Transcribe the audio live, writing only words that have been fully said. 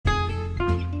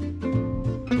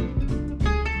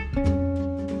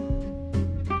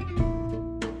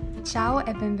Ciao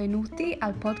e benvenuti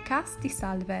al podcast di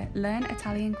Salve, Learn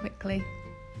Italian Quickly.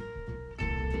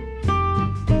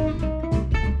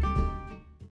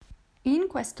 In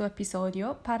questo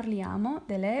episodio parliamo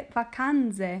delle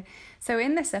vacanze. So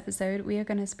in this episode we are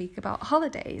going to speak about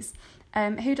holidays.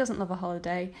 Who doesn't love a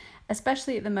holiday?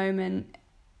 Especially at the moment,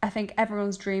 I think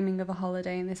everyone's dreaming of a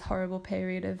holiday in this horrible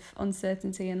period of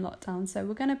uncertainty and lockdown. So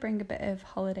we're going to bring a bit of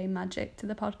holiday magic to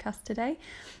the podcast today.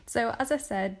 So as I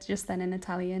said just then in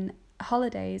Italian,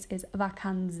 holidays is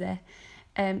vacanze.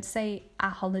 Say a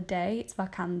holiday, it's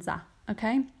vacanza,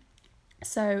 okay?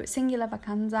 So singular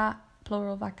vacanza,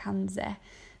 plural vacanze.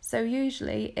 So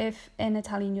usually if in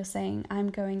Italian you're saying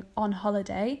I'm going on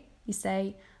holiday, you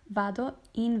say vado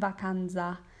in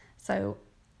vacanza. So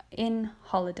in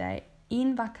holiday,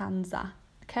 in vacanza,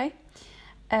 okay?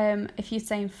 If you're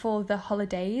saying for the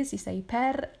holidays, you say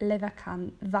per le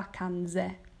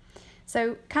vacanze.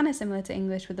 So kind of similar to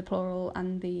English with the plural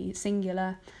and the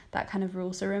singular, that kind of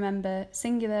rule. So remember,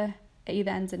 singular, it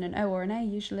either ends in an O or an A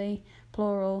usually.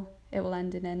 Plural, it will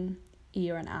end in an E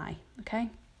or an I, okay?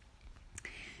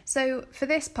 So for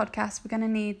this podcast, we're going to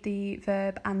need the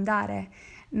verb andare,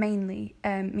 mainly,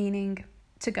 meaning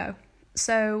to go.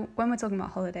 So when we're talking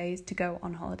about holidays, to go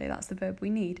on holiday, that's the verb we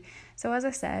need. So as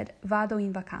I said, vado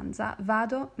in vacanza.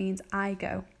 Vado means I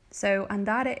go. So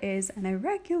andare is an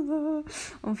irregular,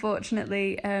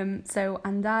 unfortunately. So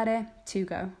andare, to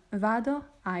go. Vado,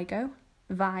 I go.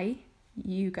 Vai,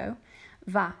 you go.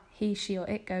 Va, he, she or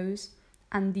it goes.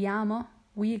 Andiamo,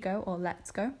 we go or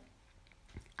let's go.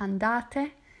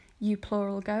 Andate, you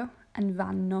plural go. And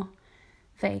vanno,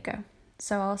 they go.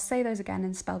 So I'll say those again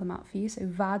and spell them out for you. So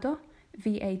vado,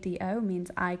 V-A-D-O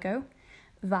means I go.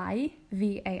 Vai,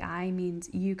 V-A-I means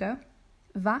you go.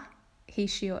 Va, he,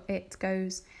 she or it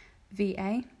goes.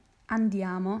 V-A.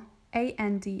 Andiamo,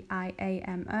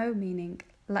 A-N-D-I-A-M-O meaning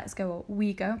let's go or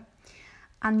we go.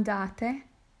 Andate,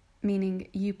 meaning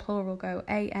you plural go,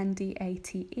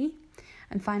 A-N-D-A-T-E.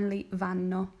 And finally,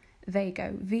 vanno, they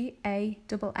go,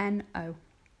 V-A-N-N-O.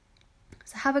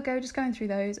 So have a go just going through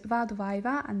those. Vado, vai,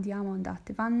 va, andiamo,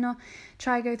 andate, vanno.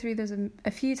 Try go through those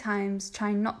a few times.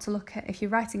 Try not to look at, if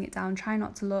you're writing it down, try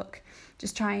not to look.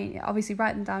 Just try, obviously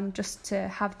write them down just to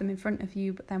have them in front of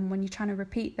you. But then when you're trying to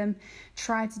repeat them,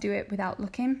 try to do it without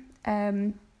looking.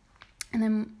 And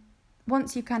then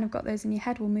once you've kind of got those in your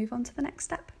head, we'll move on to the next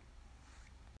step.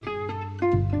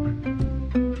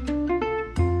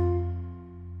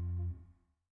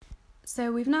 So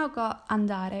we've now got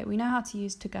andare, we know how to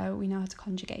use to go, we know how to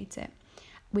conjugate it.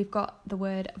 We've got the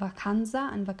word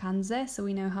vacanza and vacanze, so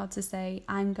we know how to say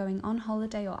I'm going on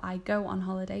holiday or I go on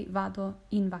holiday, vado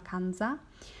in vacanza.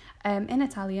 In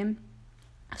Italian,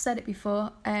 I've said it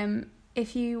before,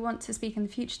 if you want to speak in the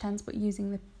future tense but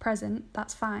using the present,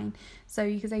 that's fine. So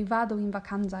you can say vado in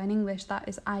vacanza. In English, that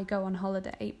is I go on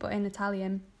holiday, but in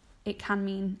Italian, it can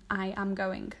mean I am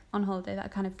going on holiday,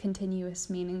 that kind of continuous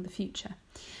meaning the future.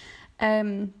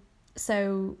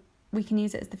 So we can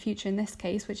use it as the future in this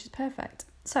case, which is perfect.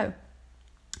 So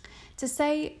to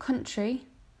say country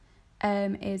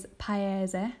is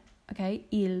paese, okay,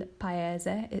 il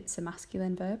paese, it's a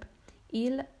masculine verb.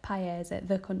 Il paese,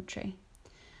 the country.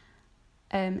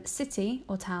 City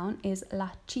or town is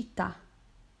la città.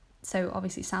 So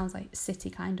obviously it sounds like city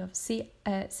kind of.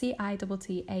 C-I-T-T-A,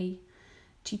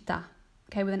 città,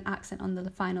 okay, with an accent on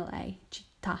the final A,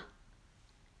 città.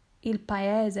 Il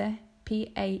paese,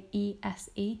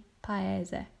 P-A-E-S-E,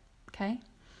 paese, okay?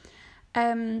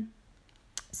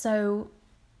 So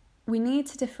we need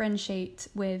to differentiate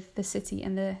with the city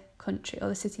and the country, or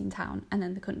the city and town, and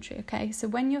then the country, okay? So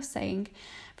when you're saying,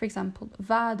 for example,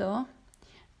 vado,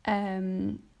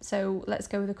 so let's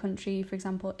go with the country, for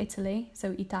example, Italy,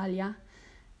 so Italia.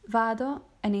 Vado,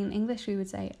 and in English we would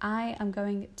say, I am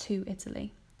going to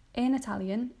Italy. In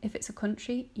Italian, if it's a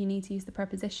country, you need to use the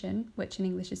preposition, which in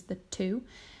English is the to,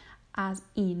 as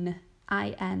in,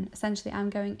 I-N. Essentially, I'm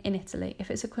going in Italy. If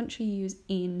it's a country, you use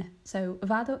in. So,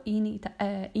 vado in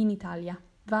Italia.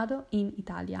 Vado in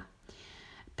Italia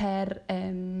per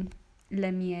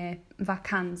le mie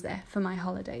vacanze, for my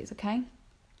holidays, okay?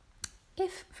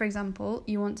 If, for example,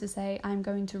 you want to say, I'm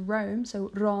going to Rome,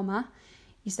 so Roma,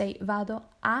 you say vado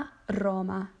a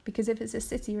Roma, because if it's a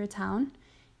city or a town,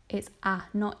 it's a,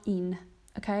 not in,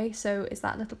 okay? So it's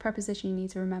that little preposition you need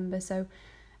to remember. So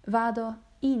vado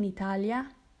in Italia,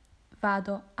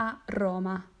 vado a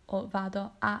Roma, or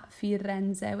vado a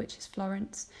Firenze, which is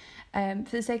Florence. For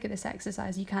the sake of this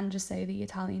exercise, you can just say the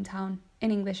Italian town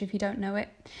in English if you don't know it.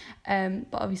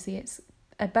 But obviously it's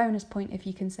a bonus point if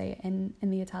you can say it in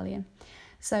the Italian.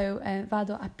 So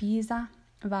vado a Pisa,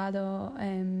 vado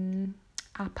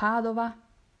a Padova,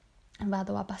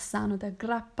 Vado a Bassano del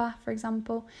Grappa, for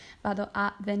example. Vado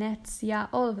a Venezia,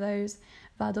 all of those.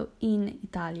 Vado in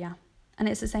Italia. And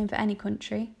it's the same for any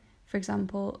country. For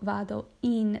example, vado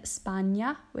in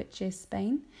Spagna, which is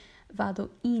Spain. Vado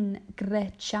in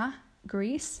Grecia,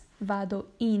 Greece. Vado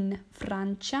in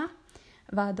Francia.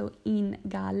 Vado in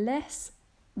Galles,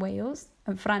 Wales.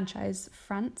 And Francia is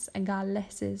France, and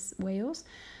Galles is Wales.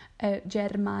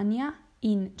 Germania,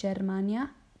 in Germania,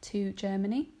 to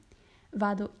Germany.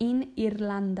 Vado in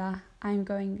Irlanda, I'm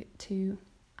going to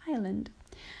Ireland.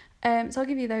 So I'll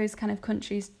give you those kind of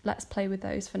countries. Let's play with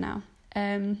those for now.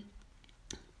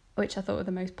 Which I thought were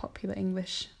the most popular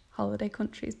English holiday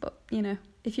countries. But, you know,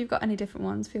 if you've got any different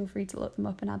ones, feel free to look them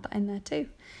up and add that in there too.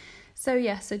 So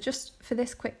just for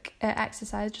this quick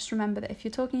exercise, just remember that if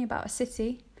you're talking about a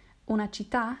city, una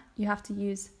città, you have to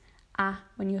use a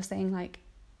when you're saying like,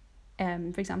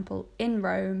 for example, in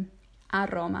Rome, a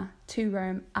Roma, to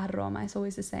Rome, a Roma. It's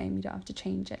always the same. You don't have to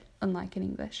change it, unlike in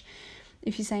English.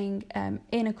 If you're saying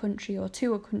in a country or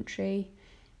to a country,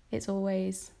 it's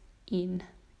always in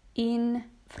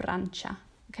Francia,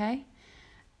 okay?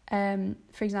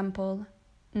 For example,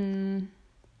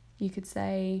 you could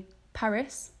say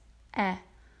Paris è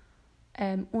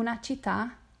una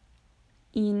città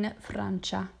in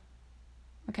Francia,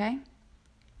 okay?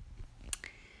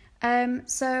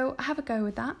 So have a go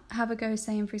with that. Have a go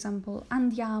saying, for example,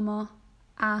 andiamo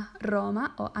a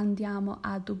Roma, or andiamo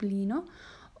a Dublino,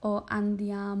 or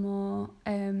andiamo,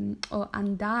 or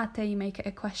andate, you make it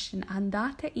a question,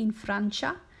 andate in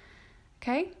Francia,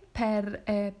 okay, per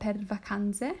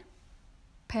vacanze,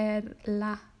 per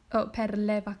le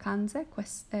vacanze,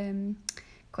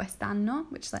 quest'anno,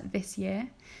 which is like this year.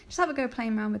 Just have a go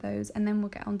playing around with those, and then we'll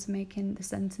get on to making the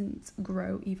sentence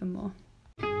grow even more.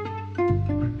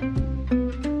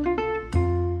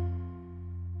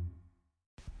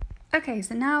 Okay,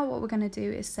 so now what we're going to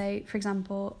do is say, for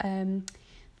example,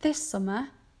 this summer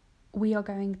we are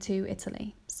going to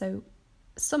Italy. So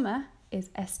summer is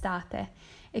estate.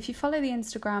 If you follow the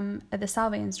Instagram, the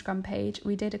Salve Instagram page,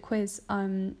 we did a quiz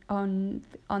on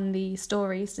the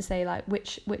stories to say like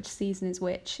which season is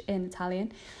which in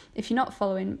Italian. If you're not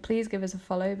following, please give us a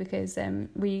follow, because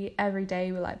we every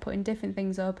day we're like putting different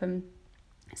things up, and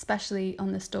especially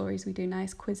on the stories we do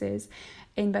nice quizzes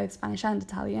in both Spanish and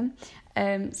Italian,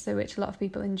 so which a lot of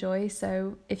people enjoy.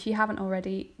 So if you haven't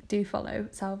already, do follow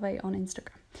Salve on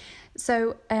Instagram.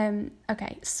 So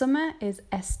okay, summer is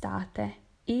estate,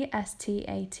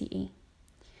 estate.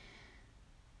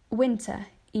 Winter,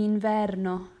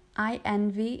 inverno,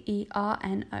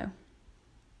 inverno.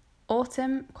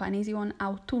 Autumn, quite an easy one,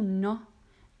 autunno,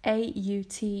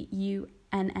 autunno.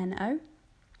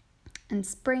 And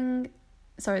spring,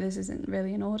 sorry, this isn't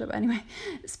really in order, but anyway,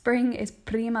 spring is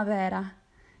primavera,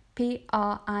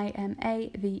 primavera.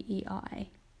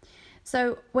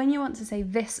 So when you want to say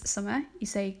this summer, you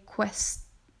say quest'estate.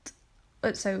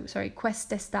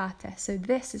 So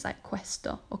this is like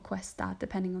questo or questa,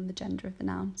 depending on the gender of the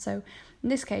noun. So in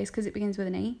this case, because it begins with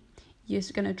an E, you're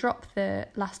going to drop the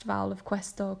last vowel of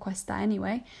questo or questa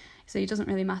anyway. So it doesn't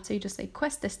really matter. You just say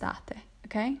quest'estate,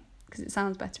 okay? Because it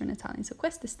sounds better in Italian. So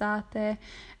quest'estate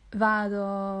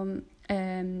vado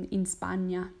in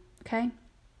Spagna, okay?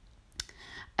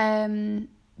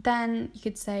 Then you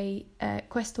could say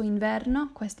quest'inverno,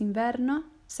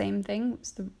 same thing.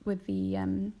 With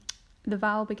the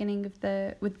vowel beginning with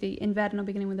the inverno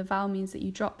beginning with the vowel means that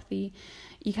you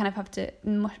you kind of have to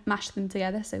mash them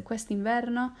together. So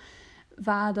quest'inverno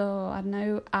vado, I don't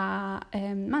know, a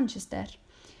Manchester.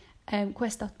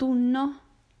 Quest'autunno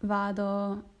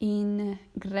vado in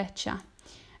Grecia.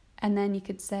 And then you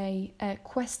could say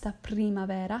questa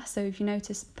primavera. So if you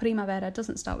notice, primavera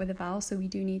doesn't start with a vowel, so we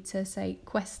do need to say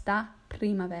questa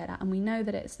primavera. And we know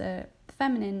that it's a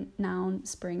feminine noun,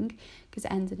 spring, because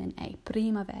it ends in an A.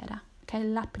 Primavera. Okay,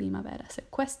 la primavera. So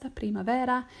questa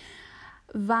primavera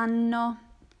vanno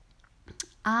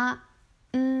a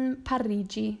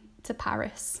Parigi, to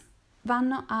Paris.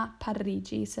 Vanno a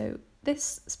Parigi. So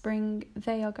this spring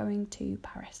they are going to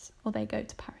Paris, or they go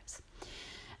to Paris.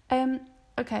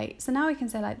 Okay, so now we can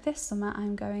say like this summer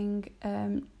I'm going,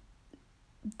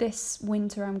 this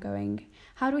winter I'm going.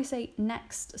 How do we say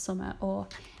next summer or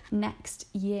next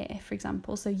year, for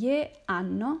example? So year,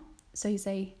 anno. So you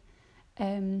say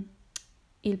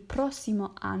il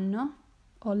prossimo anno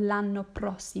or l'anno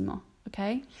prossimo,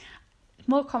 okay?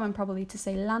 More common probably to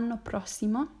say l'anno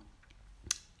prossimo.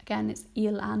 Again, it's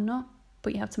il anno,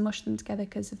 but you have to mush them together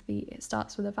because it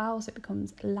starts with a vowel, so it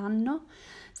becomes l'anno.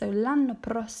 So l'anno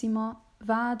prossimo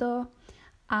vado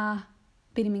a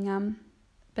Birmingham,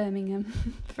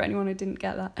 for anyone who didn't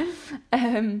get that.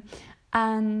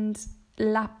 And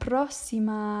la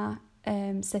prossima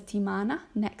settimana,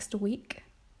 next week.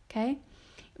 Okay?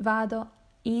 Vado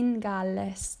in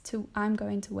Galles. I'm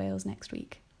going to Wales next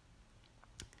week.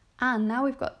 And now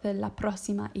we've got the la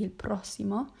prossima, il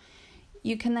prossimo.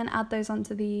 You can then add those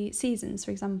onto the seasons.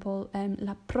 For example,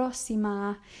 la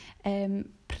prossima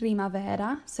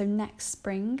primavera, so next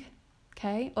spring,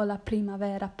 okay? Or la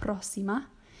primavera prossima.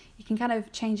 You can kind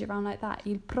of change it around like that.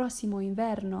 Il prossimo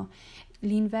inverno,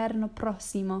 l'inverno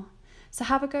prossimo. So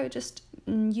have a go just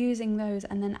using those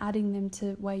and then adding them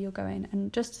to where you're going.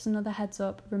 And just as another heads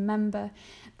up, remember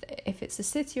that if it's a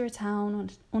city or a town,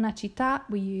 una città,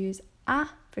 we use a,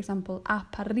 for example, a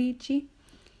Parigi.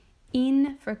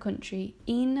 In for a country,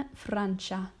 in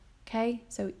Francia, okay?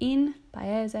 So in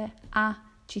paese, a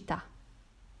città.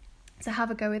 So have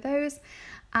a go with those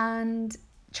and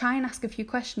try and ask a few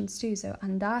questions too. So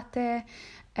andate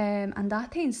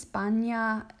in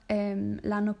Spagna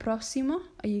l'anno prossimo.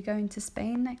 Are you going to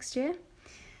Spain next year?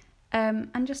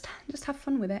 And just have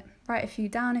fun with it. Write a few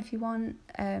down if you want,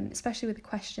 especially with the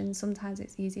questions. Sometimes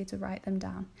it's easier to write them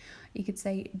down. You could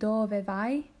say dove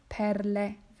vai per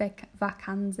le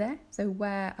vacanze, so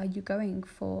where are you going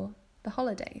for the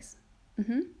holidays?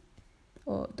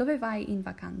 Or dove vai in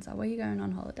vacanza, where are you going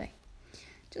on holiday?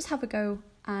 Just have a go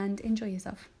and enjoy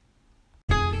yourself.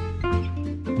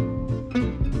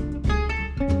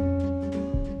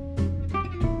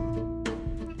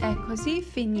 E così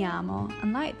finiamo,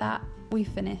 and like that we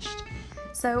finished.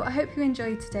 So I hope you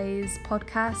enjoyed today's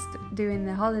podcast, doing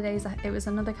the holidays. It was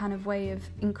another kind of way of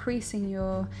increasing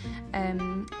your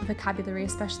vocabulary,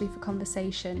 especially for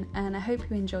conversation. And I hope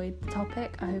you enjoyed the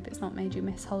topic. I hope it's not made you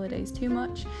miss holidays too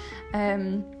much.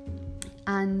 And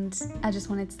I just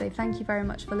wanted to say thank you very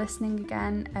much for listening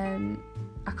again.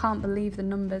 I can't believe the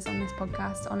numbers on this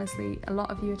podcast. Honestly, a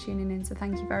lot of you are tuning in, so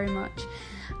thank you very much.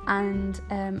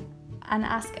 And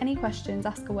ask any questions,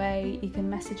 ask away. You can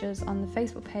message us on the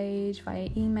Facebook page, via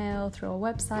email, through our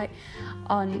website,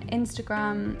 on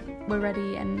Instagram. We're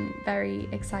ready and very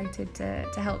excited to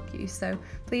help you. So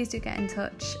please do get in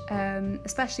touch,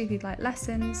 especially if you'd like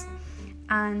lessons.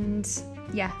 And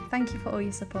yeah, thank you for all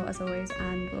your support as always,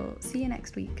 and we'll see you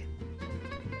next week.